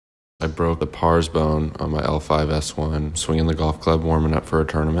I broke the pars bone on my L5-S1 swinging the golf club warming up for a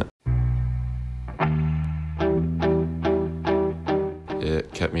tournament.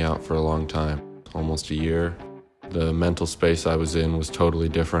 It kept me out for a long time, almost a year. The mental space I was in was totally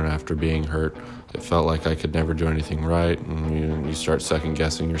different after being hurt. It felt like I could never do anything right, and you start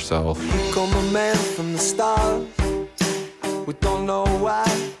second-guessing yourself. You come a man from the stars. We don't know why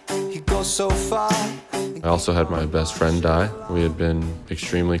he goes so far. I also had my best friend die. We had been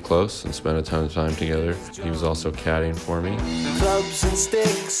extremely close and spent a ton of time together. He was also caddying for me. Clubs and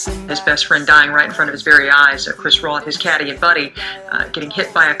sticks. His best friend dying right in front of his very eyes. Chris Roth, his caddy and buddy, getting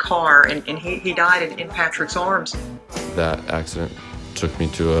hit by a car, and he died in Patrick's arms. That accident took me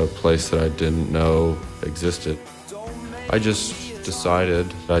to a place that I didn't know existed. I just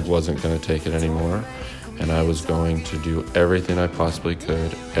decided I wasn't going to take it anymore, and I was going to do everything I possibly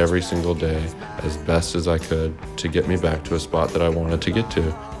could every single day as best as I could to get me back to a spot that I wanted to get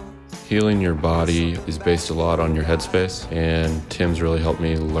to. Healing your body is based a lot on your headspace, and Tim's really helped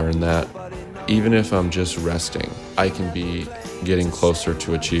me learn that. Even if I'm just resting, I can be getting closer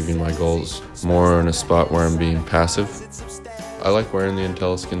to achieving my goals, more in a spot where I'm being passive. I like wearing the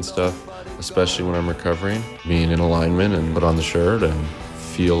IntelliSkin stuff, especially when I'm recovering, being in alignment and put on the shirt and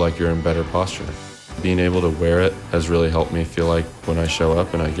feel like you're in better posture. Being able to wear it has really helped me feel like when I show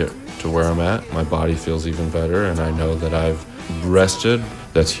up and I get to where I'm at, my body feels even better and I know that I've rested.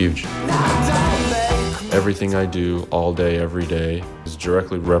 That's huge. Everything I do all day, every day is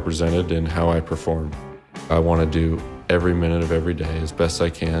directly represented in how I perform. I want to do every minute of every day as best I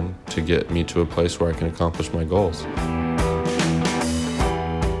can to get me to a place where I can accomplish my goals.